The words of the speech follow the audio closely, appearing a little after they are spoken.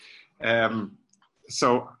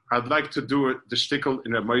So I'd like to do the shtickle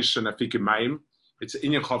in a motion afik imayim. It's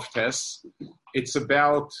Inyan Chavtes. It's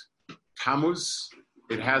about Tammuz.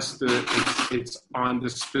 It's on the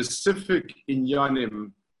specific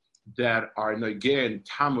inyanim that are again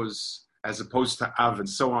Tammuz as opposed to Av and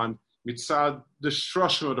so on. Mitzad the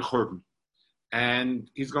Shroshim of the Churban, and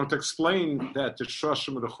he's going to explain that the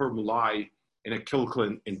Shroshim of the Churban lie in a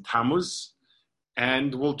kilkel in Tammuz,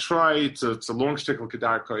 and we'll try. It's a long shtickle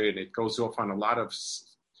kedarka, and it goes off on a lot of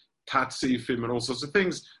tatzifim and all sorts of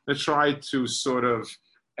things that try to sort of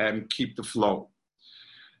keep the flow.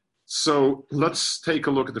 So let's take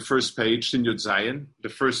a look at the first page in Yud Zayin, the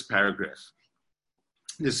first paragraph.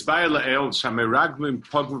 The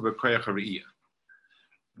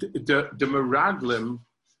meraglim,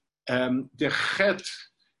 the chet,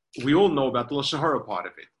 we all know about the Lashon Hara part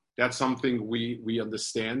of it. That's something we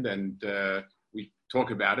understand and we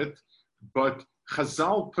talk about it. But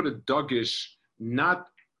Chazal put a dogish not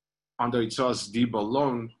on the Yitzhak's Dib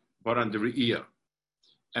alone, but on the Re'iyah.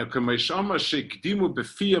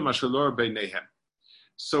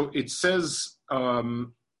 So it says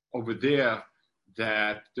over there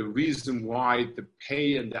that the reason why the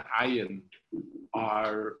Pei and the Ayin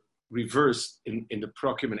are reversed in the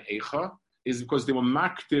Prokim and Eicha is because they were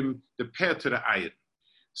makdim the Pei to the Ayin.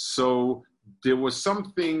 So there was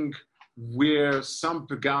something where some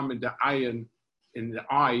pagam in the Ayin, in the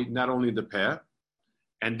eye, not only the Pei.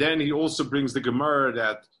 And then he also brings the Gemara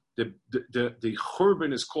that the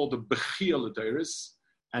Churban is called the Bechia L'Deiris,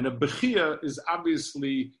 and a Bechia is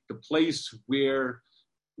obviously the place where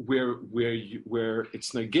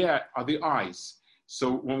it's Nageh are the eyes.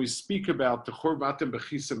 So when we speak about the Churbatim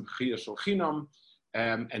Bechisim Bechia Shel Chinam,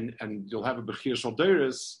 and you'll have a Bechia Shel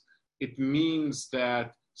Deiris, it means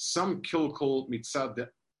that some kilkul mitzad the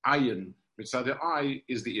ayin, mitzad the eye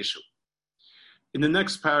is the issue. In the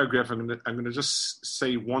next paragraph, I'm going to just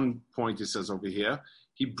say one point he says over here.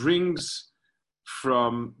 He brings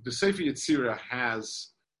from the Sefer Yetzirah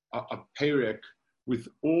has a perek with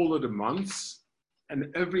all of the months,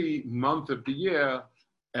 and every month of the year,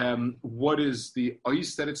 what is the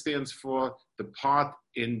ois that it stands for, the part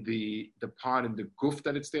in the guf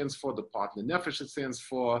that it stands for, the part in the nefesh it stands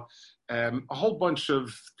for, a whole bunch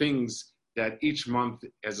of things that each month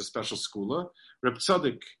has a special schooler. Reb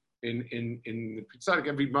Tzadok in the Tzadok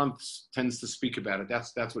every month tends to speak about it.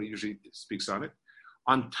 That's what he usually speaks on it.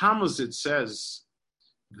 On Tammuz it says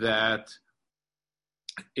that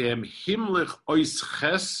himlich ois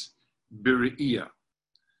ches b're'iyah,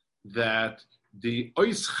 that the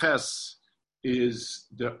ois ches is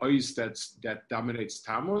the ois that dominates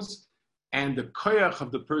Tammuz, and the koyach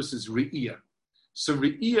of the person is re'iyah. So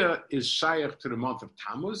re'iyah is shayach to the month of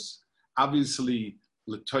Tammuz. Obviously,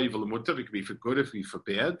 l'toiv l'mutav, it could be for good, it could be for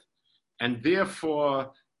bad, and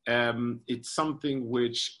therefore it's something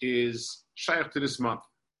which is shayach to this month.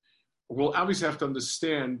 We'll obviously have to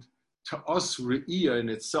understand, to us, re'iyah in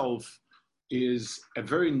itself is a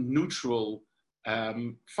very neutral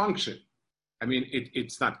function. I mean,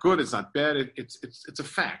 it's not good, it's not bad, it's a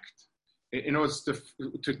fact. You know, it's to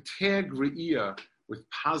tag re'iyah with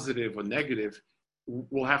positive or negative,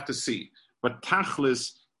 we'll have to see. But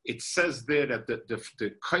tachlis, it says there that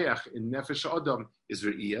the koyach in nefesh adam is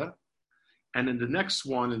re'iyah, and in the next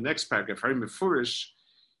one, in the next paragraph, very mefurish,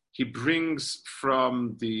 he brings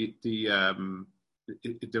from the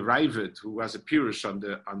Ravid, who has a pirush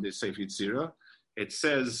on the Sefer Yetzirah. It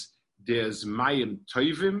says there's mayim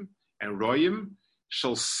toivim and royim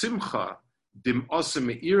shall simcha dim osem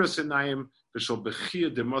meiras einayim v'shal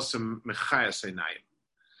bechir dim osem mechayas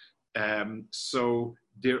einayim. So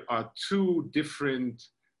there are two different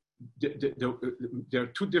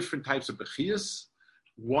types of bechias.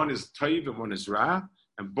 One is toiv and one is ra,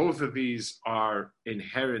 and both of these are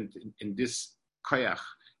inherent in this koyach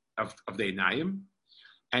of the einayim.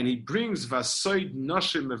 And he brings vasoid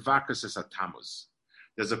noshim mevakas es Tammuz.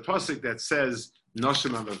 There's a pasuk that says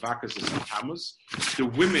noshim mevakas es Tammuz. The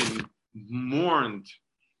women mourned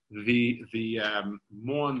the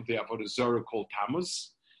avodah zarah called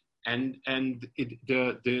Tammuz, and they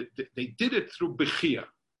did it through bechia.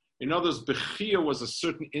 In other words, bechia was a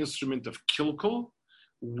certain instrument of kilkul,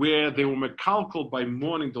 where they were mekalkal by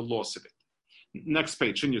mourning the loss of it. Next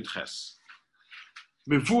page, in Yudches.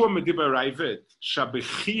 Mevua medibar Ravid,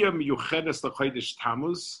 shabechia miyuchedes lechodesh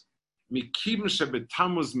Tammuz, mikim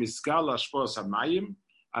shebetamuz misgal ashpos hamayim,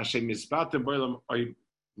 asher mizbatem boilam oy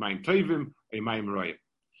mayim tovim, oy mayim royim.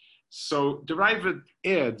 So the Ravid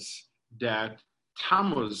adds that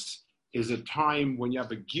Tammuz is a time when you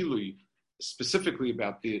have a gilui, specifically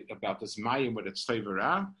about this mayim with its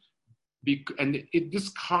favora, and this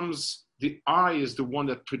comes the eye is the one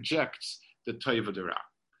that projects the Taiva the Ra.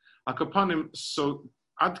 Akapanim, so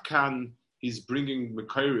Adkan is bringing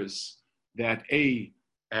Mekairis that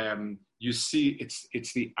you see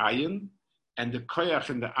it's the ayin, and the koyach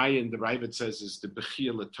in the ayin, the Ravid says, is the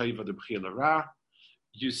bechir l'taiva, the bechir l'ra.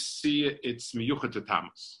 You see it's miyuchat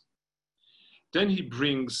tamas. Then he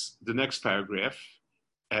brings the next paragraph,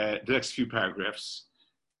 the next few paragraphs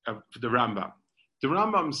of the Rambam. The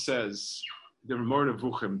Rambam says, the Moreh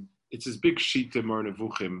Nevuchim, it's this big sheet of Moreh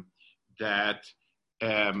Nevuchim that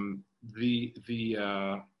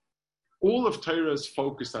all of Torah is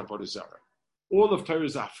focused on Avodah Zarah. All of Torah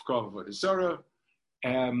is afkar of Avodah Zarah.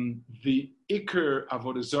 The Iker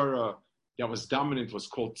Avodah Zarah that was dominant was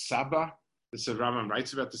called Tzaba. This is Rambam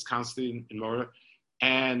writes about this constantly in Moreh,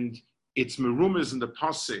 and it's merumas in the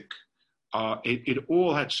pasuk. It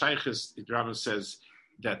all had shaykhs. The Rambam says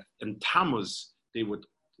that in Tammuz they would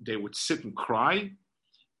sit and cry,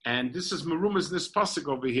 and this is merumas in this pasuk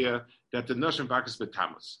over here that the Nashim Bakas be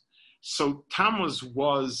Tammuz. So Tammuz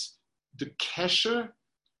was the kesher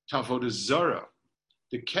to Avodah Zarah,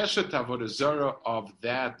 the kesher to Avodah Zarah of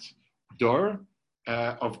that dor,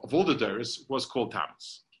 of all the dors, was called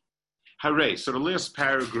Tammuz. Hooray! So the last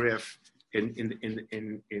paragraph in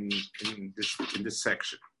this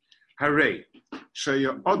section. Hooray!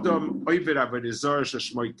 Shaya Adam Oiver Avodah Zarah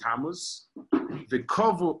Sheshmoi Tammuz,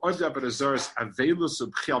 V'kovu Oiver Avodah Zarah's Avelus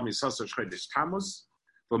Ubchial Misasa Shchodesh Tammuz,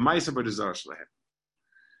 V'mais Avodah Zarah Shlehem.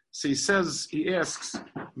 So he asks,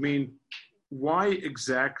 why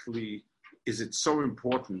exactly is it so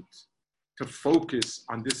important to focus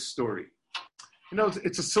on this story?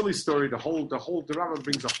 It's a silly story. The Rambam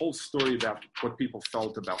brings a whole story about what people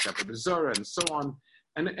felt about Avodah Zarah and so on,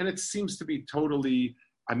 and it seems to be totally.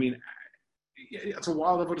 It's a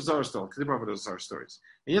wild Avodah Zarah story, Avodah Zarah stories,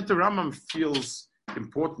 and yet the Rambam feels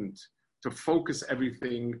important to focus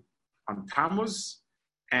everything on Tammuz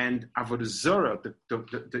and Avodah Zarah.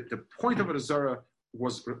 The point of Avodah Zarah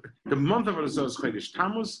was the month of Avodah Zarah is Chodesh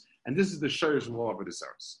Tammuz, and this is the Shorish of all Avodah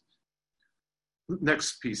Zarahs.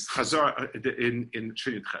 Next piece, Chazar in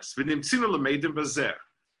Shinit Ches. V'nimtzinu l'meidim b'zer,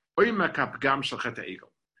 oimek ha'pgam shel chet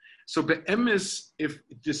ha'egel. So be'emes, if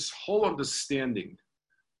this whole understanding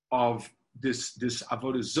of this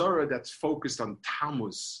Avodah Zarah that's focused on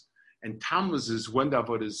Tammuz, and Tammuz is when the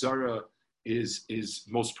Avodah Zarah is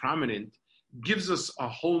most prominent, gives us a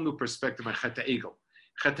whole new perspective on Chet ha'egel.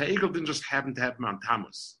 Chet ha'egel didn't just happen to happen on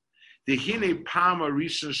Tammuz. The hine pama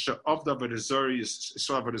rishon she'ov the Avodah Zarah is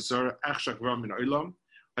Avodah Zarah achshak ram min olam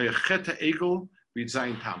a Chet ha'egel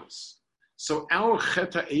v'Zayin Tammuz. So our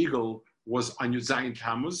Chet ha'egel was on Zayin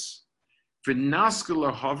Tammuz.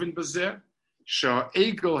 V'naskel lahavin b'zeh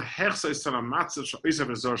she'ha'egel hechsay salamatzav she'ois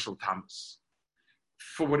Avodah Zarah shel Tammuz.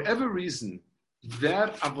 For whatever reason,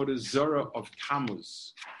 that Avodah Zarah of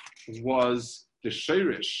Tammuz was the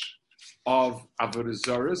shirish of Avodah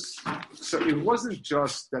Zarahs. So it wasn't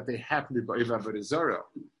just that they happened to be Avodah Zarah.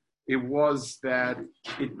 It was that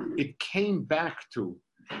it came back to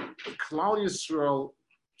Klal Yisrael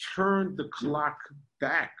turned the clock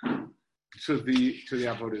back to the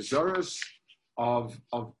Avodah Zarahs of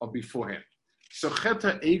beforehand. So Chet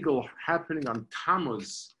ha'egel happening on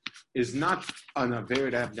Tammuz is not an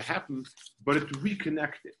Avera that happened to happen, but it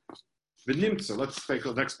reconnected. V'nimtza, let's take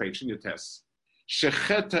the next page in your test.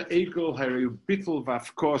 Shechet ha'egel ha'reu bittul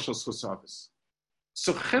v'afkor shel schus havis.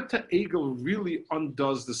 So Chet ha'egel really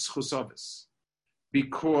undoes the schus havis,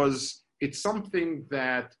 because it's something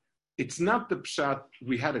that, it's not the pshat,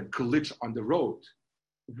 we had a glitch on the road.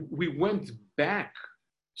 We went back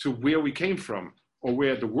to where we came from, or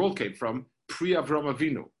where the world came from, pre-Avram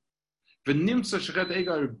Avinu. V'nimtza shechet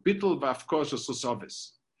ha'egel ha'reu bittul v'afkor shel schus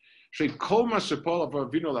havis. She'kol ma shepol Avram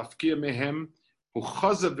Avinu lafkir mehem hu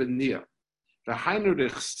chaza v'niyah. V'hainu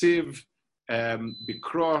rechsiv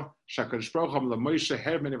bikro shakadosh baruch hu laMoshe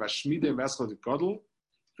hermene v'ashmide v'eschol v'godel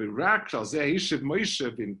v'rak shal zeh hishiv Moshe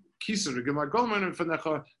v'im kiser v'gimar golman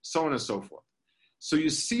v'fanecha, so on and so forth. So you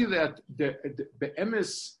see that the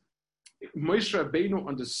be'emes Moshe Rabbeinu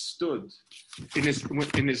understood in his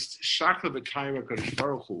shachla v'kayra Kadosh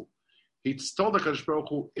Baruch Hu. He told the Kadosh Baruch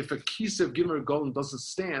Hu, if a kisev gimar golem doesn't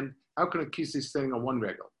stand, how can a kisev standing on one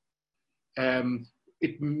regel?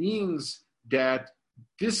 It means that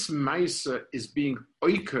this Maisa is being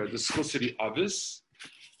oiker, the schus of the Avis,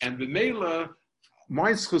 and the Mela,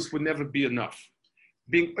 my schus would never be enough.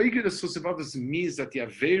 Being oiker, the schus of Avis means that the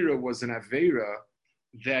Avera was an Avera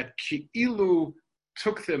that Ki'ilu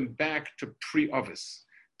took them back to pre-Avis,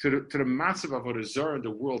 to the massive Avodah Zarah in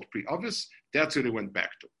the world pre-Avis. That's where they went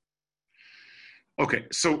back to. Okay,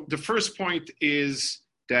 so the first point is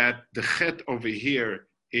that the Chet over here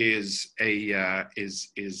is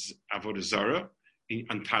Avodah Zarah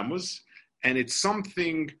on Tammuz, and it's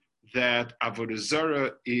something that Avodah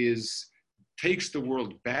Zarah takes the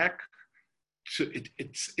world back to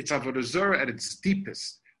it's Avodah Zarah at its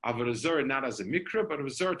deepest. Avodah Zarah not as a mikra, but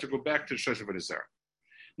Avodah Zarah to go back to Shosh Avodah Zarah.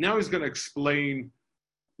 Now he's going to explain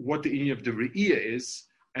what the inyan of the Re'iyah is,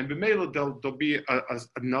 and b'meila there'll be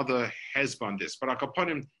another hezbollah on this. But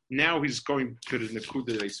Akaponim, now he's going to the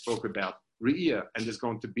Nakuda that I spoke about, Re'iyah, and there's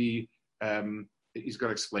going to be, he's going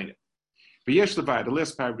to explain it. V'yesh levaya, the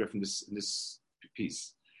last paragraph in this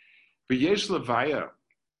piece. V'yesh levaya,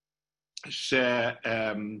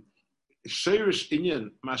 sheirish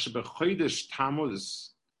inyan mashe b'chodesh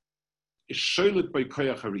Tammuz is shoylet by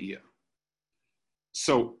koyach Re'iyah.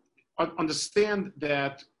 So understand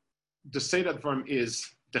that the Seidat form is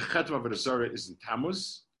the chet of Avodah Zarah is in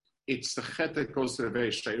Tammuz. It's the chet that goes to the very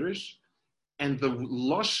sheirish, and the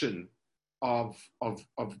lashon of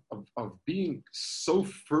being so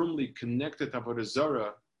firmly connected to Avodah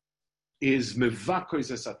Zarah is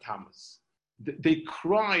mevakois es Tammuz. They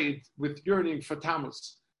cried with yearning for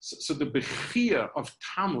Tammuz. So the bechia of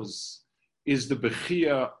Tammuz is the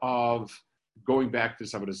bechia of going back to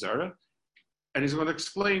Avodah Zarah, and he's going to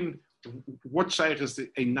explain what shaykhs the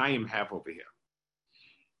Einayim have over here.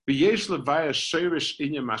 V'yesh levaya sheirish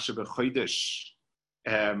inya mashe b'chodesh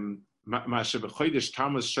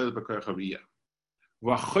Tammuz shel b'koyach Re'iyah.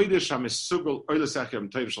 V'chodesh ha'mesugol oilas achim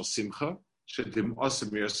toiv shel simcha shedim osem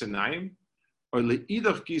miras Einayim or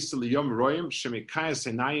le'idach gisa liyom royim shemikayas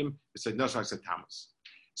Einayim b'tzad noshach Tammuz.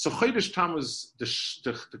 So chodesh Tammuz the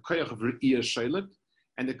koyach of Re'iyah sheilet,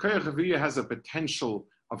 and the koyach of Re'iyah has a potential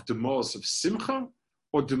of demos of simcha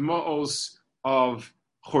or demos of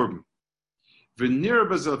churban. V'nir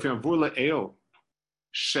b'zelfim v'ula eel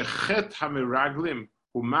shechet hamiraglim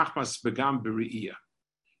u'machmas begam b'Re'iyah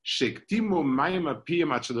shektimu mayim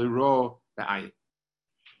apiyam atchelero b'ayin.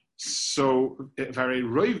 So very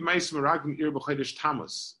roiv ma'is miraglim ir b'chodesh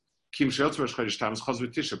Tammuz kim she'eltzvar chodesh Tammuz chaz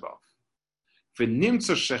v'tisha b'av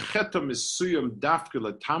v'nimtza shecheto misuyam dafke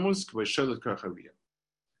leTammuz k'v'shelet koyach Re'iyah.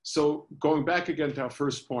 So going back again to our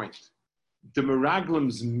first point, the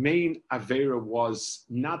Meraglim's main avera was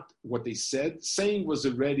not what they said. Saying was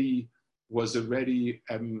already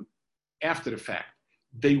after the fact.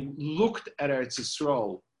 They looked at Eretz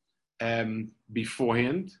Yisrael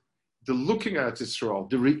beforehand. The looking at Eretz Yisrael,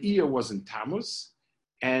 the Re'iyah was in Tammuz,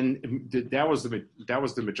 and that was the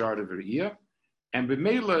majority of the Re'iyah. And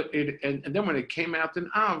b'meila, and then when it came out in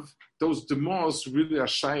Av, those demos really are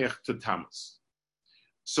shaykh to Tammuz.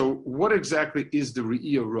 So what exactly is the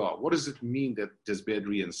Re'iyah Ra? What does it mean that there's bad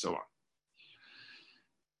Re'iyah and so on?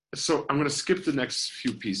 So I'm going to skip the next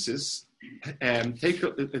few pieces and take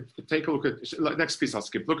a look at, next piece I'll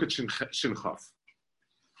skip. Look at Shin Chaf.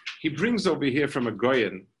 He brings over here from a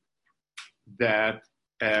Goyen that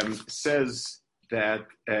says that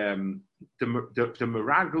the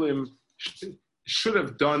Meraglim should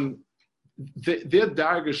have done, their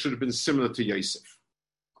darga should have been similar to Yosef.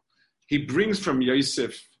 He brings from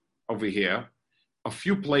Yosef over here a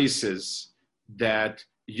few places that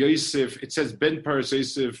Yosef, it says Ben Paras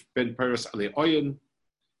Yosef, Ben Paras Ale Oyen.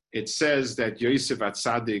 It says that Yosef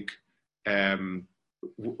Atzadik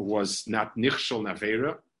was not Nichshol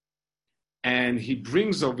Navera. And he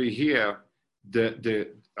brings over here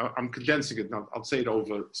I'm condensing it now, I'll say it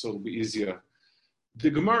over so it'll be easier. The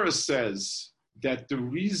Gemara says that the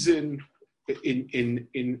reason in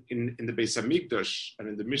the Beis Hamikdash and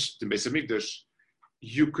in the Beis Hamikdash,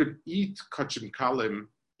 you could eat kachim kalim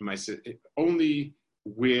only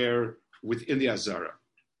where within the Azara.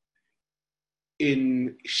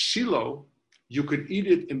 In Shiloh, you could eat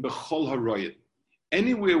it in Bechol Haroyin.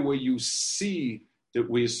 Anywhere where you see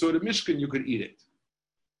where you saw the Mishkan, you could eat it.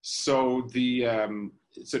 So the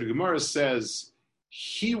Gemara says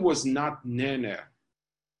he was not nene.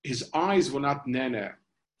 His eyes were not nene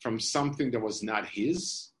from something that was not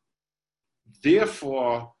his.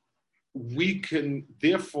 Therefore, the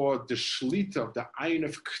shlita of the ayin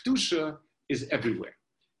of kedusha is everywhere.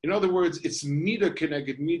 In other words, it's mida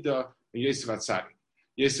keneged mida in Yosef Atzadik.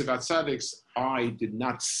 Yosef Atzadik's eye did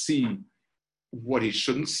not see what he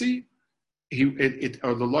shouldn't see.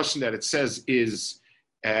 Or the lashon that it says is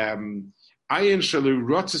ayin shalu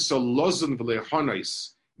rotzis lozun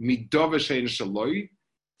v'lehonos midov shein shaloi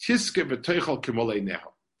tiske v'teichal kimolei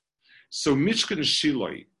neho. So Mishkan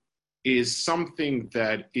Shiloh is something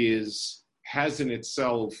that has in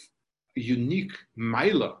itself a unique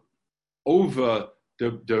maila over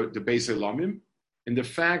the Beis Elamim, in the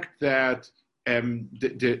fact that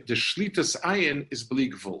the Shlitas Ayin is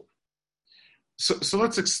Bligvul. So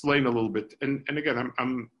let's explain a little bit. And again,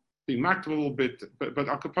 I'm being marked a little bit, but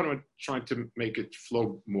Al Kaponim trying to make it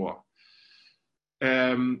flow more.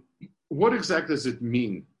 What exactly does it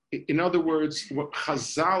mean? In other words, what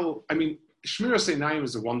Chazal, Shmiras Einayim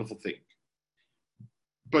is a wonderful thing.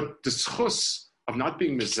 But the schus of not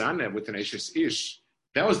being mezaneh with an Eshes Ish,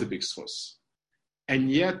 that was the big schus.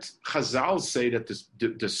 And yet Chazal say that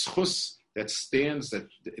the schus that stands, that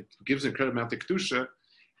it gives an incredible amount of kedusha,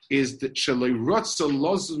 is that Shalei Rotza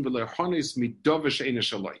Lozun V'Lechonis Midovish Eina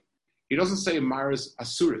Shalei. He doesn't say Maris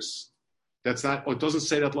Asuris. That's not, or it doesn't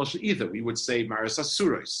say that Lashon either. We would say Maris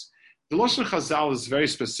Asuris. The Lashon Chazal is very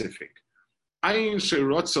specific. Ayin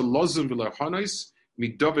Sheirotza Lozun V'Lechonis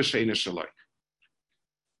Midovish Eina Shalei.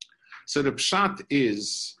 So the pshat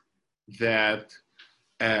is that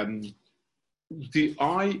the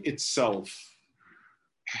eye itself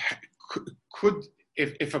could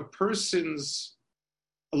if a person's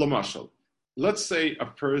lamashal, let's say a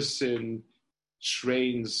person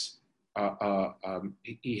trains,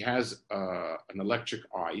 he has an electric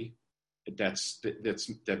eye that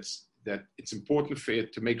it's important for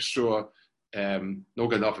it to make sure no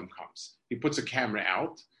ganavim comes. He puts a camera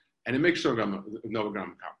out and it makes sure no ganavim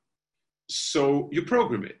come. So you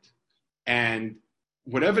program it, and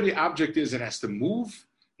whatever the object is, it has to move.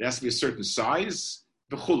 It has to be a certain size.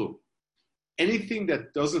 V'chulu. Anything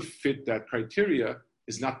that doesn't fit that criteria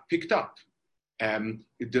is not picked up.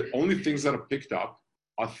 The only things that are picked up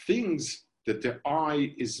are things that the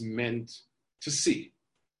eye is meant to see.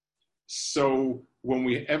 So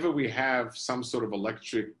whenever we have some sort of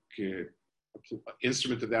electric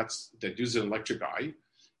instrument that uses an electric eye,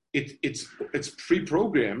 it's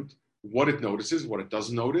pre-programmed what it notices, what it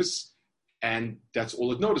doesn't notice, and that's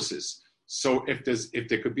all it notices. So if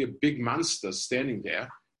there could be a big monster standing there,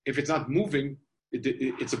 if it's not moving,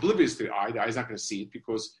 it's oblivious to the eye. The eye is not going to see it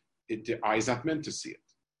because the eye is not meant to see it.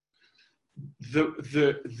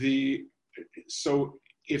 So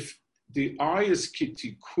if the eye is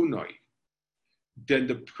kitikunai, then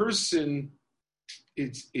the person,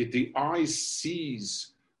 the eye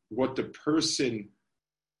sees what the person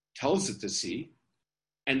tells it to see,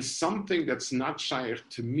 and something that's not shaykh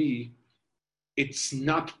to me, it's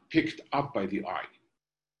not picked up by the eye.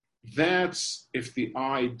 That's if the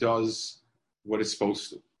eye does what it's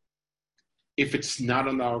supposed to. If it's not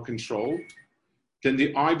under our control, then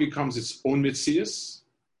the eye becomes its own mitzias,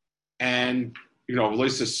 and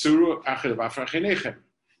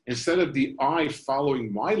instead of the eye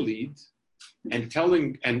following my lead and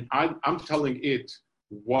I'm telling it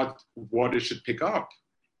what it should pick up,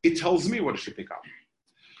 it tells me what it should pick up.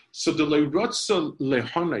 So the leirotza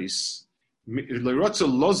lehonis, leirotza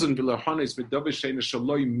lozon v'lehonis v'davish sheina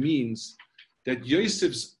shaloi means that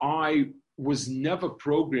Yosef's eye was never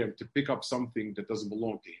programmed to pick up something that doesn't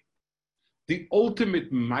belong to him. The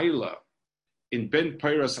ultimate maila in Ben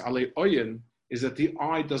Peiras Ale Oyen is that the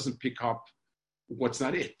eye doesn't pick up what's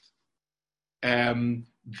not it. The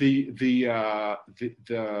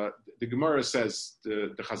Gemara says,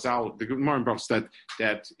 the Chazal, the Gemara involves that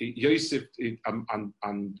Yosef, on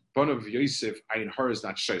one of Yosef, Ayin Har is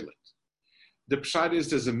not shaylet. The pshat is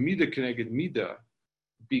there's a midah connected midah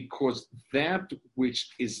because that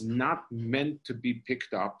which is not meant to be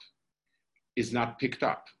picked up is not picked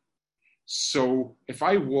up. So if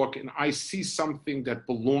I walk and I see something that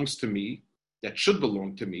belongs to me, that should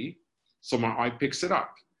belong to me, so my eye picks it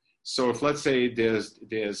up. So if let's say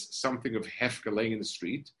there's something of hefka laying in the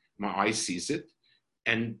street, my eye sees it,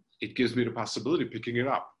 and it gives me the possibility of picking it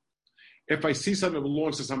up. If I see something that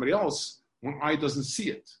belongs to somebody else, my eye doesn't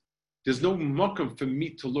see it. There's no makom for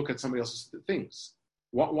me to look at somebody else's things.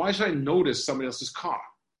 Why should I notice somebody else's car?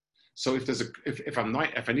 So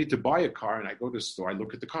if I need to buy a car and I go to the store, I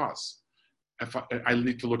look at the cars. If I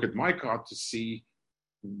need to look at my car to see,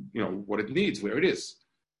 what it needs, where it is.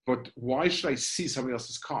 But why should I see somebody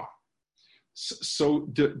else's car? So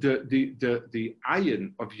the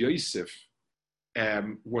ayin of Yosef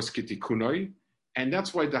was kitikunoi, and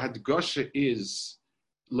that's why the hadgasha is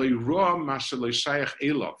leirah masha leishayach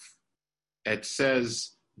elav. It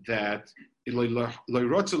says that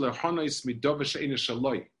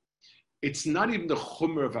it's not even the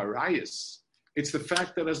chumr of arayis; it's the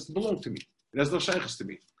fact that it doesn't belong to me. It has no shaykhs to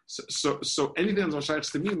me. So anything that's no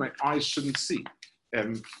shaykhs to me, my eyes shouldn't see.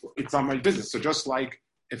 It's on my business. So just like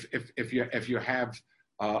if you have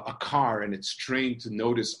a car and it's trained to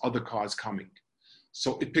notice other cars coming,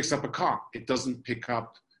 so it picks up a car. It doesn't pick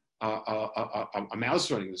up a mouse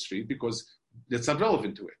running in the street because it's not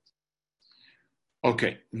relevant to it.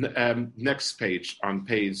 Okay, next page on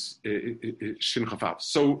page Shin Chafaf.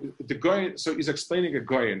 So the Goyen, so he's explaining a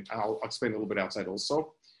Goyen, and I'll explain a little bit outside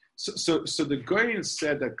also. So the Goyen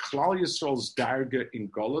said that Klal Yisrael's darga in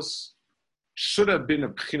Golus should have been a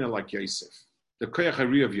b'china like Yosef, the koyach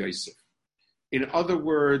hari of Yosef. In other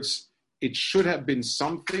words, it should have been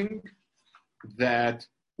something that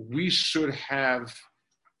we should have.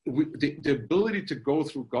 The ability to go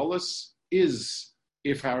through Golus is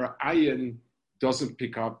if our ayin doesn't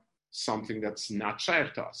pick up something that's not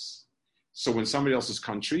shaykh to us. So when somebody else's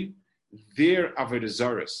country, their avodah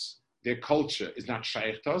zaros, their culture is not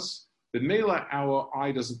shaykh to us, but mela our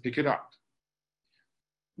eye doesn't pick it up.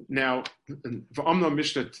 Now, v'amna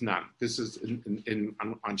mishnah tanan. This is in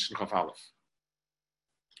Anshin Chaf Aleph.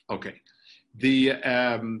 Okay,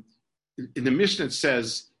 in the Mishnah it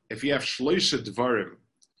says if you have shloisha dvarim,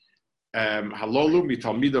 halolu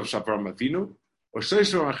mitalmidav shavram avinu, or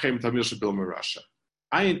shloisha achem tamil shabil merasha,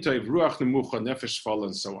 ayin toiv ruach nemucha nefesh fall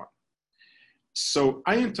and so on. So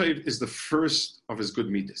ayin toiv is the first of his good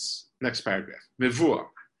midas. Next paragraph. Mevua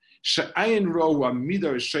she'ayin ro wa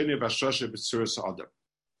midah rishonei v'ashoshe b'tzuras adam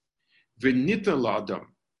v'nita la'adam.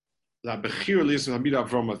 La bechir lizim hamida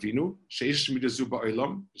Avram Avinu sheish midah zu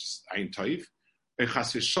ba'olam, ayin toiv,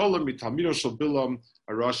 echas v'sholem mitalmido shel bilam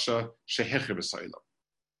arasha shehecher b'sa'olam.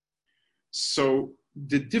 So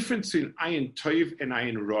the difference between ayin toiv and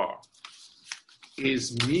ayin ra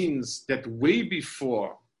means that way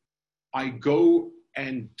before I go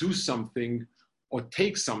and do something or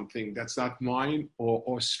take something that's not mine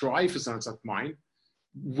or strive for something that's not mine,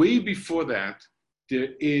 way before that there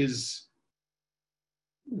is,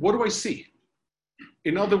 what do I see?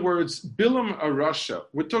 In other words, Bilam Arasha,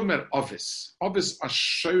 we're talking about Ovis. Ovis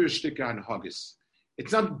Ashoyishtika and Haggis.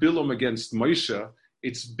 It's not Bilam against Moshe,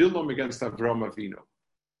 it's Bilam against Avram Avinu.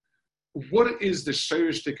 What is the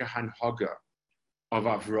Shoyishtika Hanhaga of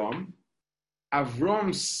Avram?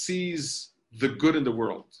 Avram sees the good in the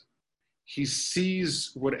world. He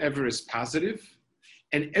sees whatever is positive,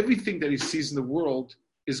 and everything that he sees in the world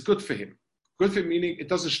is good for him. Good for him meaning it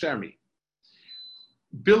doesn't stir me.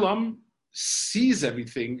 Bilam sees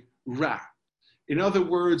everything ra. In other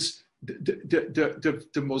words,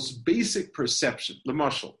 the most basic perception,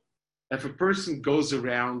 l'mashal, if a person goes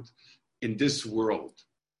around in this world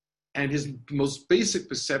and his most basic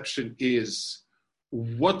perception is,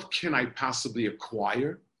 what can I possibly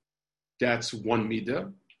acquire? That's one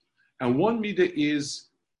midah. And one midah is,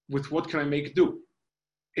 with what can I make do?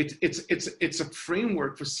 It's a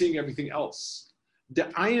framework for seeing everything else. The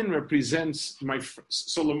ayin represents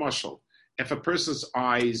so l'mashal, if a person's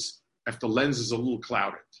eyes, if the lens is a little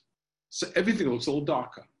clouded, so everything looks a little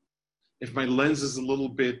darker. If my lens is a little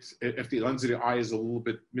bit, if the lens of the eye is a little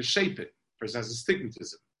bit misshapen, person has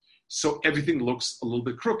astigmatism, so everything looks a little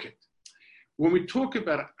bit crooked. When we talk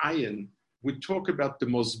about ayin, we talk about the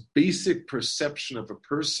most basic perception of a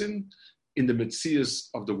person in the metzias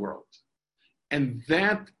of the world. And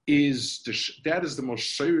that is the most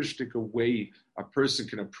shayristic way a person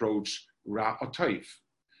can approach Ra or Toiv.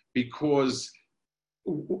 Because,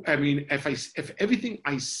 I mean, if everything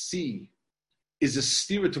I see is a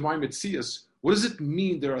stira to my metzias, what does it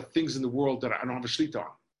mean there are things in the world that I don't have a shlita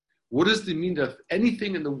on? What does it mean that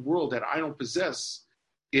anything in the world that I don't possess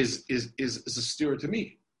is a stira to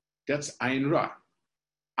me? That's ayin ra.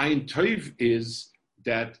 Ayin toiv is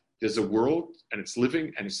that there's a world and it's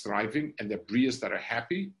living and it's thriving and there are briyas that are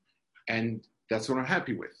happy, and that's what I'm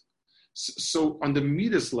happy with. So on the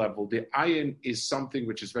midas level, the ayin is something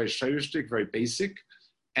which is very shayristic, very basic,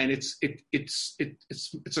 and it's a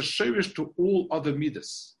shayrish to all other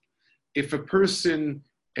midas. If a person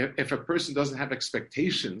doesn't have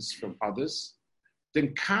expectations from others,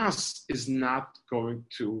 then kas is not going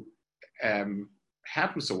to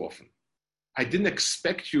happen so often. I didn't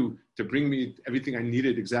expect you to bring me everything I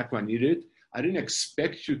needed, exactly what I needed. I didn't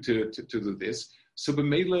expect you to do this. So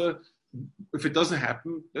b'meila, if it doesn't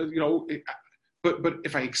happen, but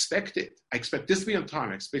if I expect it, I expect this to be on time,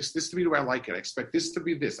 I expect this to be the way I like it, I expect this to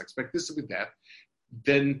be this, I expect this to be that,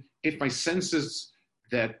 then if my sense is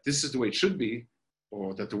that this is the way it should be,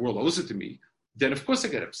 or that the world owes it to me, then of course I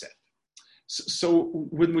get upset. So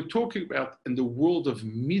when we're talking about in the world of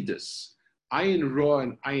midas, ayin ra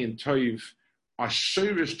and ayin toiv are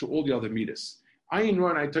shirish to all the other midas. Ayin ra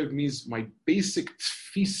and ayin toiv means my basic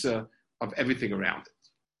tfisa of everything around it.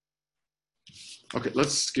 Okay,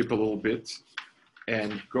 let's skip a little bit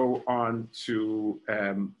and go on to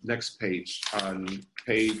next page, on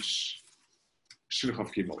page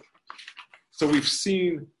Shilchov Gimel. So we've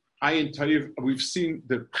seen ayin toiv, we've seen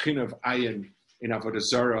the b'china of ayin in Avodah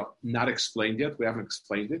Zarah not explained yet. We haven't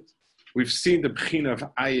explained it. We've seen the b'china of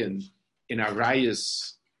ayin in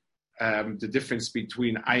Arayas, the difference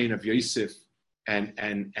between ayin of Yosef and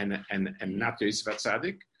not Yosef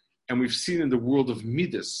Atzadik. and we've seen in the world of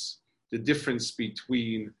Midas the difference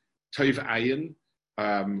between Toiv Ayin,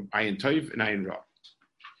 Ayin Toiv, and Ayin Ra.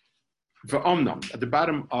 V'omnam, at the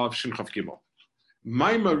bottom of Shin Chav Gimel,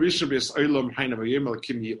 Maima Rishon B'Yis Olam Haina V'Yemel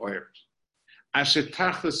Kim Yi Oyer, Asher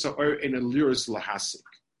Tachlis Ha'or En Eliris Lahasik,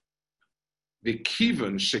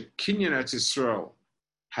 V'Kivan Shekinyan Eretz Yisrael,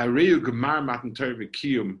 Hareu Gemar Matan Torah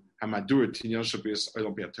V'Kiyum Hamadur Tinyan Shab'Yis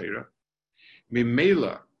Olam B'Yatayra,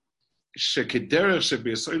 Mimela Shekederach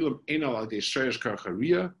Shab'Yis Olam En Al Adei Shoyesh Koach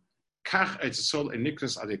HaRiyah, Kach Eretz Yisrael En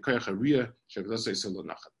Niknas Adei Koach HaRiyah Shekdos Yisrael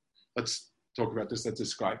Nachat. Let's talk about this. Let's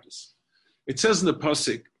describe this. It says in the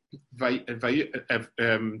pasuk,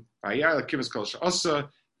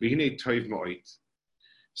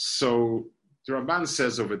 so the Ramban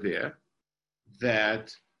says over there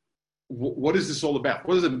that what is this all about?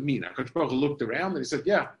 What does it mean? HaKadosh Baruch Hu looked around and he said,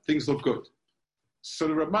 yeah, things look good. So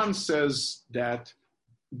the Ramban says that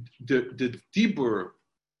the Dibur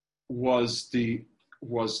was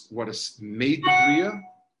what has made the Bria.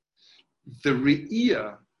 The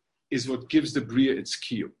Re'iyah is what gives the Bria its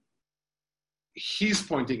kiyum. He's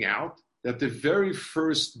pointing out that the very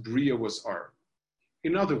first Bria was Ar.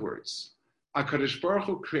 In other words, HaKadosh Baruch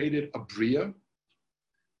Hu created a Bria,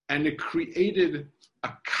 and it created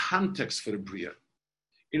a context for the Bria.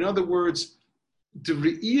 In other words, the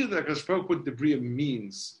Re'iyah that HaKadosh Baruch Hu put the Bria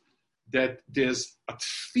means that there's a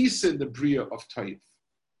tfisa in the Bria of Taif.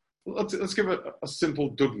 Let's give a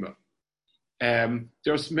simple dogma.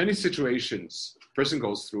 There's many situations a person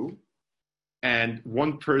goes through, and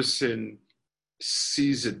one person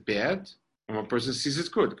sees it bad, and one person sees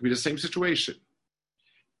it good. It could be the same situation.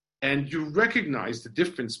 And you recognize the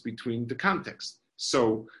difference between the context.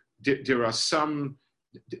 So there are some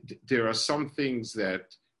things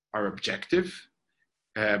that are objective,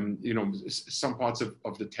 some parts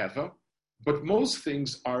of the teva, but most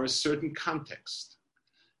things are a certain context.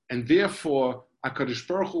 And therefore, HaKadosh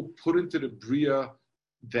Baruch Hu put into the Bria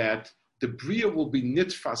that the Bria will be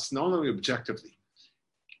nitfas not only objectively.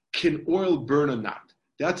 Can oil burn or not?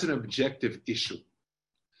 That's an objective issue.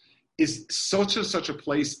 Is such and such a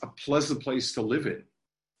place a pleasant place to live in?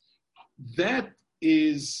 That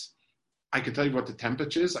is, I can tell you what the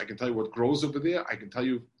temperature is, I can tell you what grows over there, I can tell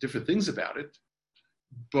you different things about it,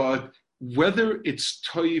 but whether it's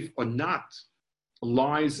toiv or not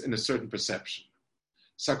lies in a certain perception.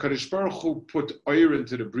 So HaKadosh Baruch Hu put oir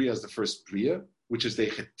into the Bria as the first Bria, which is the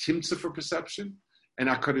chetimtza for perception, and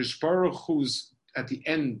HaKadosh Baruch Hu's at the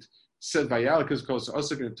end said Vayalakis calls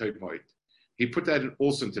also going to Toiv Moed. He put that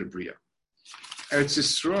also into the Bria. Eretz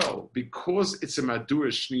Yisrael, because it's a Madur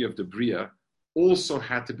Shni of the Bria, also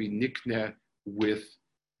had to be nikneh with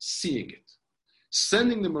seeing it.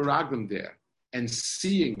 Sending the Meraglim there and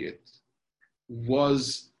seeing it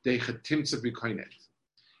was the chetimtza b'koinet.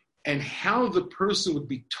 And how the person would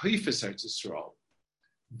be toifes Eretz Yisrael,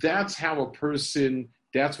 that's how a person,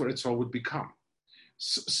 that's what Yisrael would become.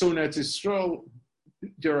 So in Eretz Yisrael,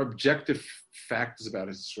 there are objective factors about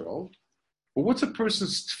Yisrael, but what's a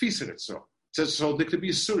person's tfisa at Yisrael? It says Yisrael nikna be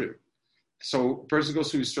Yisurim. So a person goes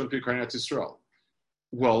through Yisrael to be Eretz Yisrael.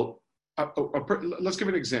 Well, let's give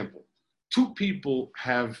an example. Two people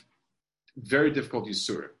have very difficult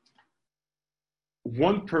Yisurim.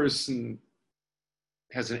 One person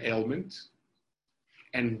has an ailment,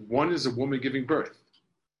 and one is a woman giving birth.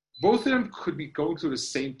 Both of them could be going through the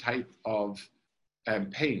same type of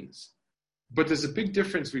pains, but there's a big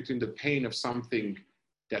difference between the pain of something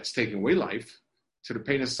that's taking away life to the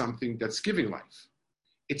pain of something that's giving life.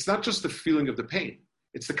 It's not just the feeling of the pain,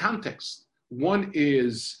 it's the context. One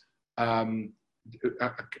is a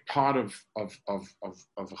part of a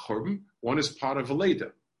churban, one is part of a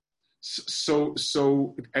leda. So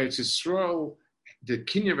Eretz Yisrael, the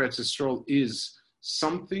kinyan of Eretz Yisrael is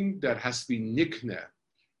something that has to be nikneh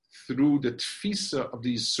through the tfisa of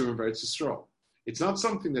the Yisurim of Eretz Yisrael. It's not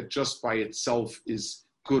something that just by itself is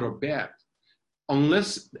good or bad.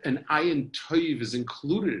 Unless an ayin toiv is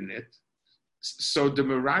included in it, so the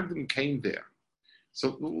Meraglim came there.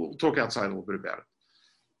 So we'll talk outside a little bit about it.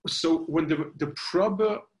 So when the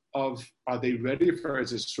proba of are they ready for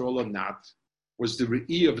Eretz Yisrael or not was the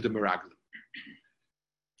re'i of the Meraglim.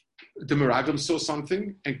 The Meraglim saw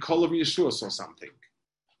something, and Kol of Yeshua saw something.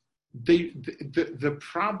 The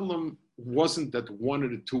problem wasn't that one of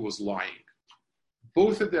the two was lying.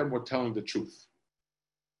 Both of them were telling the truth.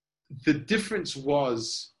 The difference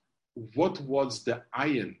was, what was the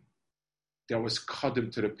ayin that was kaddim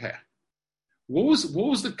to the peh? What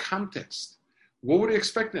was the context? What were they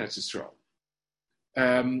expecting at Yisrael?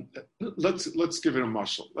 Let's give it a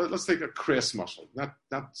mashal. Let's take a crass mashal. Not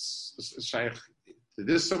shaykh to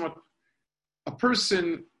this somewhat. A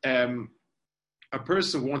person a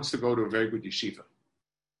person wants to go to a very good yeshiva.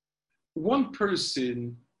 One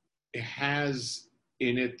person has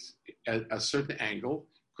in it a certain angle,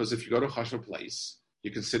 because if you go to a chashuv place,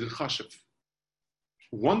 you consider chashuv.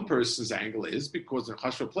 One person's angle is because in a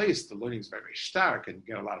chashuv place, the learning is very, very stark and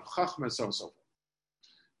you get a lot of chachma and so on and so forth.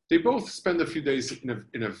 They both spend a few days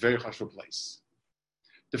in a very chashuv place.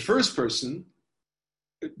 The first person,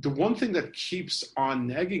 the one thing that keeps on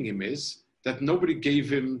nagging him is that nobody gave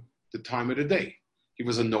him the time of the day. He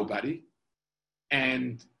was a nobody.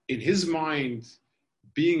 And in his mind,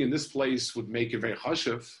 being in this place would make it very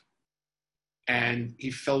chashuv. And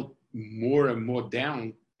he felt more and more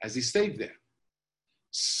down as he stayed there.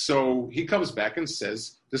 So he comes back and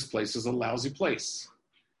says, this place is a lousy place.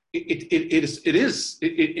 It is.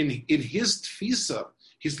 In his tfisa,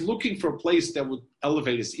 he's looking for a place that would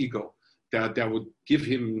elevate his ego, that would give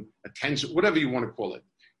him attention, whatever you want to call it.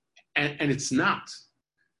 And it's not.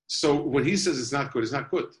 So when he says it's not good, it's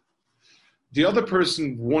not good. The other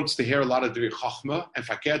person wants to hear a lot of the chachma, and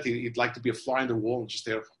fakert, he'd like to be a fly on the wall and just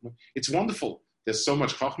hear chachma. It's wonderful. There's so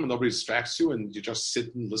much chachma, nobody distracts you, and you just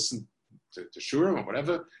sit and listen to shurim or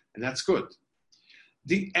whatever, and that's good.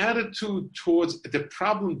 The attitude towards, the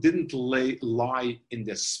problem didn't lie in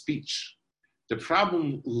their speech. The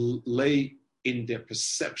problem lay in their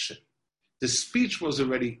perception. The speech was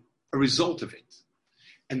already a result of it.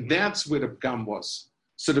 And that's where the pagam was.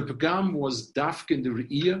 So the pagam was dafk in the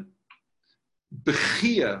re'iyah.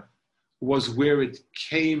 Bechia was where it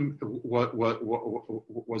came,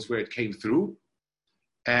 was where it came through.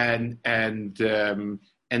 And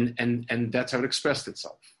that's how it expressed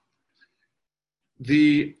itself.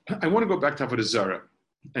 I want to go back to Avodah Zarah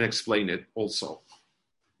and explain it also.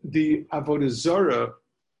 The Avodah Zarah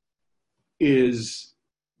is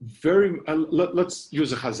very. Let's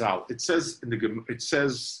use a Chazal. It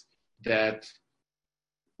says that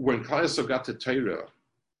when Klal Yisrael got to Torah,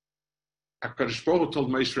 HaKadosh Baruch Hu told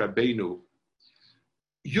Moshe Rabbeinu,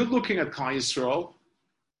 "You're looking at Klal Yisrael,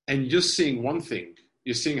 and you're seeing one thing.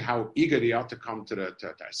 You're seeing how eager they are to come to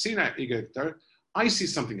Sinai. I see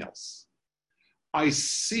something else. I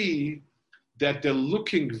see that they're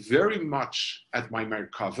looking very much at my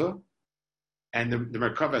Merkava, and the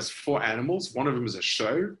Merkava has 4 animals. One of them is a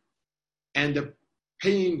shor, and they're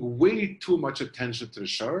paying way too much attention to the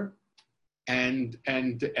shor, and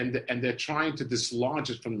they're trying to dislodge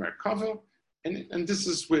it from the Merkava, and this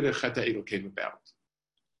is where the Chet HaEgel came about.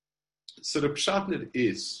 So the pshat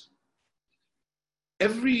is,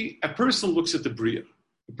 a person looks at the Bria.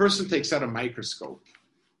 A person takes out a microscope,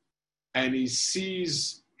 and he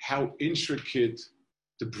sees how intricate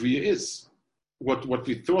the Bria is. What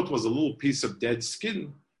we thought was a little piece of dead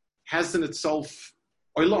skin has in itself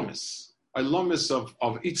oilomis. Oilomis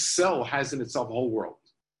of each cell has in itself a whole world.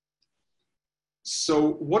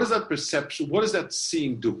 So what does that perception, what does that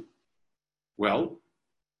seeing do? Well,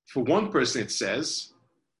 for one person it says,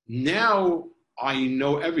 now I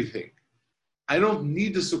know everything. I don't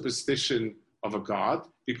need the superstition of a God,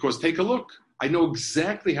 because take a look. I know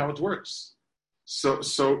exactly how it works. So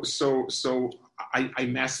I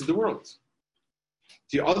mastered the world.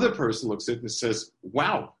 The other person looks at it and says,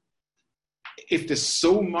 wow, if there's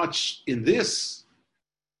so much in this,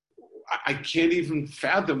 I can't even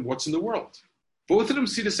fathom what's in the world. Both of them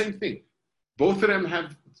see the same thing. Both of them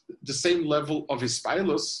have the same level of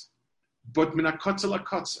hispailos, but minakotza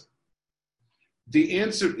lakotza. The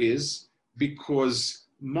answer is because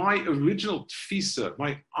my original tfisa,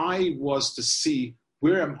 my eye was to see,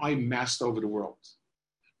 where am I master over the world?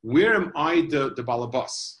 Where am I the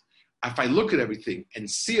balabas? If I look at everything and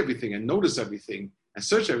see everything and notice everything and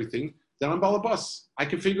search everything, then I'm balabas. I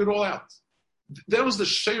can figure it all out. That was the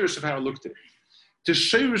sheirish of how I looked at it. The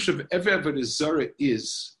sheirish of every Avodah Zarah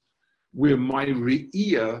is where my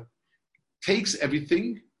re'iyah takes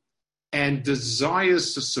everything and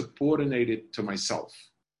desires to subordinate it to myself.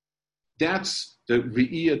 That's the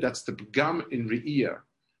re'iyah, that's the pagam in re'iyah,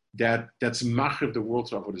 that's machriv the world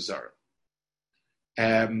to Avodah Zarah.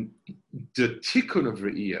 The tikkun of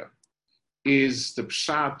re'iyah is the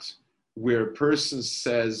pshat where a person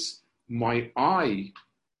says, my eye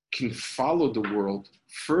can follow the world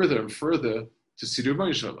further and further to see the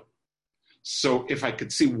Rebbeinu Shalom. So if I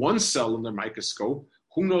could see one cell in the microscope,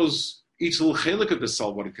 who knows each little chelik of the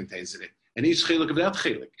cell, what it contains in it, and each chelik of that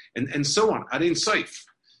chelik, and so on, ad ein sof.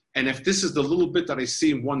 And if this is the little bit that I see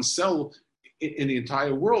in one cell in the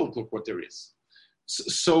entire world, look what there is.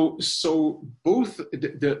 So both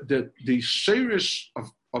the sheirish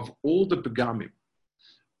of all the pagamim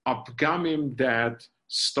are pagamim that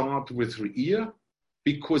start with re'iyah,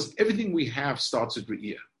 because everything we have starts with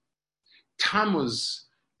re'iyah. Tammuz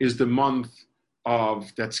is the month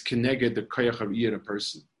of that's connected the koyach hariyah a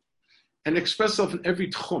person, and expresses itself in every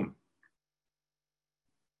tchum.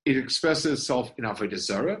 It expresses itself in avodah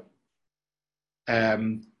zarah,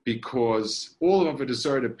 because all of avodah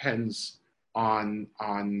zarah depends on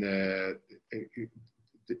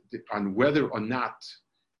whether or not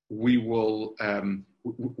we will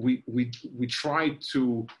we try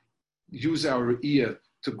to use our ear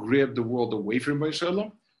to grab the world away from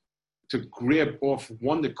Shalom, to grab off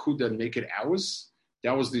one nekuda and make it ours.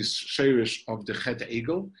 That was the sheirish of the Chet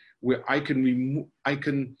Egel, where I can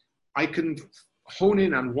hone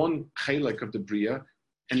in on one chelek of the bria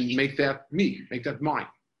and make that me, make that mine.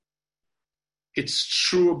 It's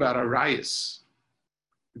true about arayas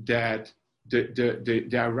that the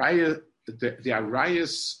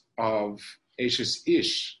arayas of Eshes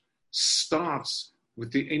Ish starts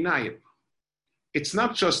with the Einayim. It's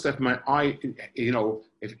not just that my eye,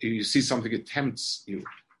 if you see something, it tempts you.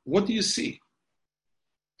 What do you see?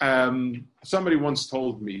 Somebody once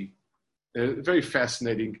told me, very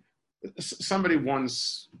fascinating, somebody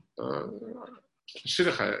once,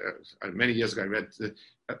 many years ago I read,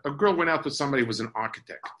 a girl went out with somebody who was an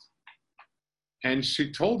architect. And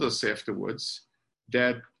she told us afterwards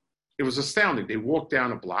that it was astounding. They walked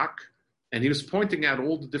down a block and he was pointing out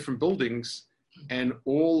all the different buildings and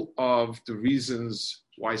all of the reasons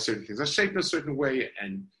why certain things are shaped in a certain way,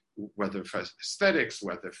 and whether for aesthetics,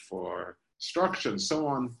 whether for structure, and so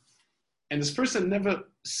on. And this person never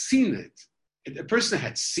seen it. A person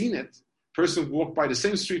had seen it. A person walked by the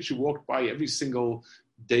same street she walked by every single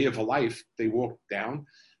day of her life. They walked down,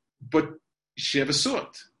 but she never saw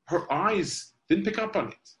it. Her eyes didn't pick up on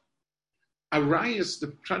it. Arayas,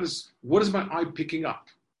 what is my eye picking up?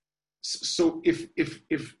 So if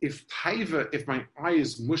taiva, if my eye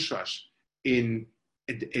is mushash in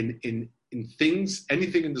things,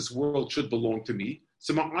 anything in this world should belong to me.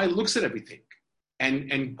 So my eye looks at everything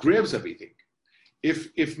and grabs everything. If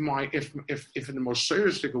in the most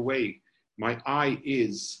shayristic way, my eye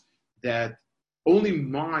is that only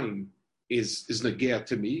mine is nagea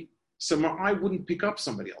to me, so my eye wouldn't pick up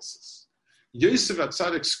somebody else's. Yosef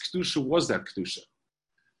Atzadik's kedusha was that kedusha.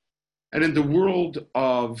 And in the world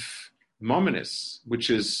of Mominus, which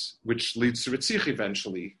leads to Ritzich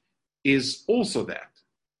eventually, is also that.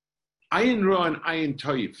 Ayin Ra and Ayin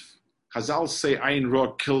Toiv. Chazal say Ayin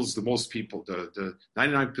Ra kills the most people. The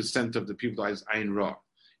 99% of the people die is Ayin Ra.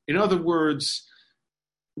 In other words,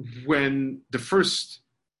 when the first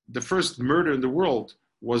murder in the world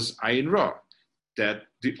was Ayin Ra, that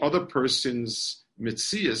the other person's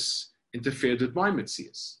mitzias interfered with my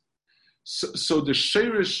mitzias. So the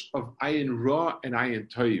sheirish of Ayin Ra and Ayin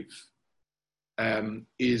Toiv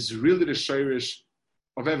is really the sheirish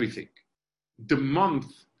of everything. The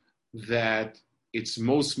month that it's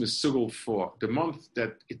most misugal for, the month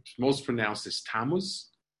that it's most pronounced is Tammuz.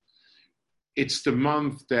 It's the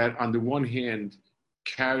month that, on the one hand,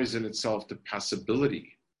 carries in itself the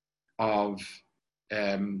possibility of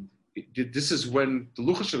this is when the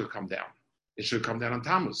Luchas should have come down. It should have come down on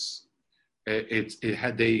Tammuz.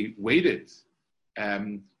 Had they waited,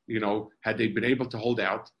 had they been able to hold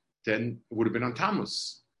out, then it would have been on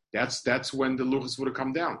Tammuz. That's when the Luchas would have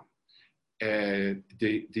come down. They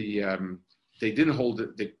didn't hold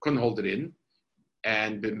it. They couldn't hold it in,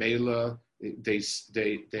 and B'meila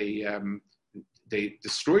they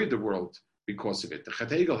destroyed the world because of it. The Chet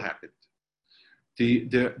Egel happened. The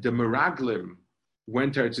Meraglim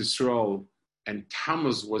went to Yisrael, and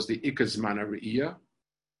Tammuz was the Ikaz Mana Re'iyah,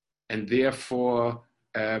 and therefore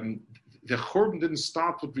the Churban didn't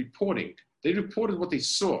start with reporting. They reported what they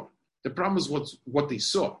saw. The problem was what they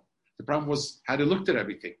saw. The problem was how they looked at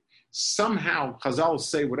everything. Somehow Chazal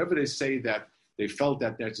say, whatever they say, that they felt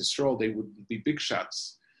that in Eretz Yisrael they would be big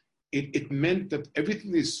shots. It meant that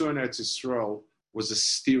everything they saw in Eretz Yisrael was a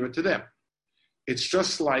stira to them. It's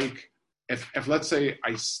just like if let's say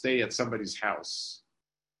I stay at somebody's house,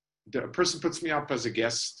 the person puts me up as a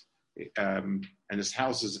guest, and his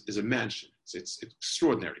house is a mansion. It's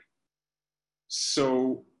extraordinary.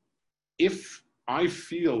 So if I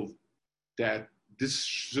feel that this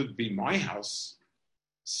should be my house,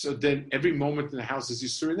 so then every moment in the house is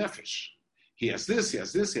Yisur Nefesh. He has this, he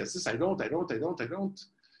has this, he has this. I don't.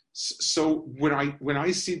 So when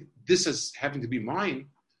I see this as having to be mine,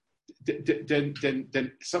 then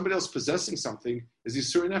somebody else possessing something is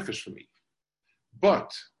Yisur Nefesh for me.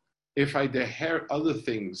 But if I deher other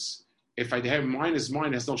things, if I deher mine is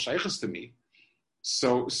mine, has no shaykhs to me,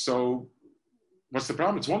 so what's the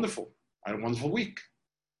problem? It's wonderful. I had a wonderful week.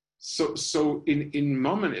 So in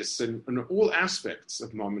Mominus and in all aspects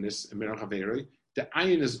of Mominus and Merach Haveri, the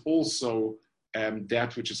ayin is also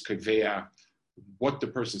that which is kaveya what the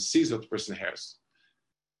person sees, what the person hears.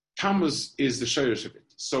 Tammuz is the shayrish of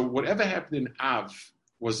it. So whatever happened in Av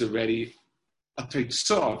was already a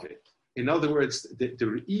teitzah of it. In other words, the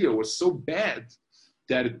re'iyah was so bad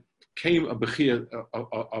that it became a bechiyah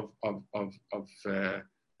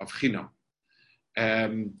of chinam.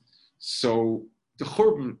 So the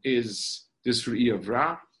churban is this re'iyah of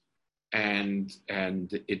ra, and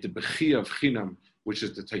the bechiyah of chinam, which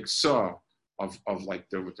is the teitzah of like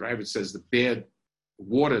what the Ravid says, the bad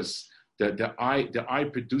waters, the eye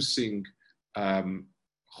producing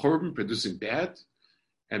churban, producing bad,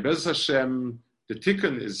 and Bez Hashem, the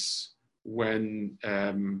tikkun is when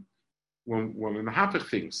we mahapech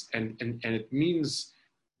things, and it means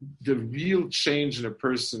the real change in a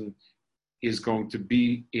person is going to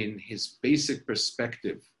be in his basic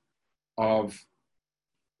perspective of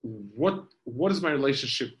what is my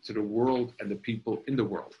relationship to the world and the people in the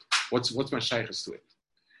world. What's my shaykhs to it?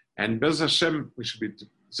 And Bez Hashem, we should be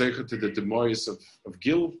zeicher to the demoyes of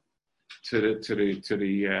Gil, to the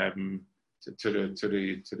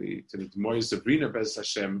demoyes of Rina, Bez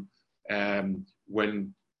Hashem,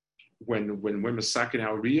 when we're masakin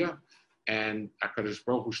our Riyah, and HaKadosh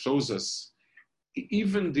Baruch Hu shows us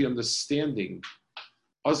even the understanding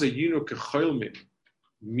as a yinu kecholmin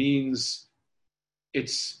means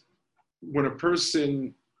it's when a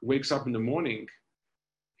person wakes up in the morning,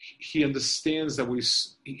 he understands that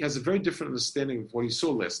he has a very different understanding of what he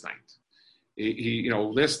saw last night.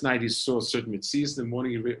 Last night he saw certain mitzvahs, in the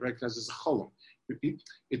morning he recognizes a cholom.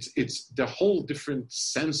 It's the whole different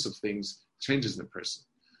sense of things changes in the person.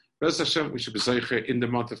 Bez Hashem, we should be zeicher in the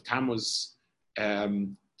month of Tammuz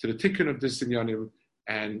to the tikkun of this inyanim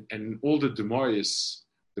and all the demoyes,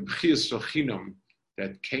 the b'chiyas shel chinam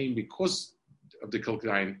that came because of the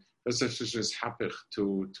Kilkein. Bez Hashem is hapich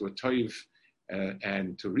to a toiv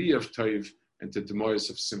and to Riyah of toiv and to demoyes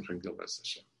of Simcha and Gil Bez Hashem.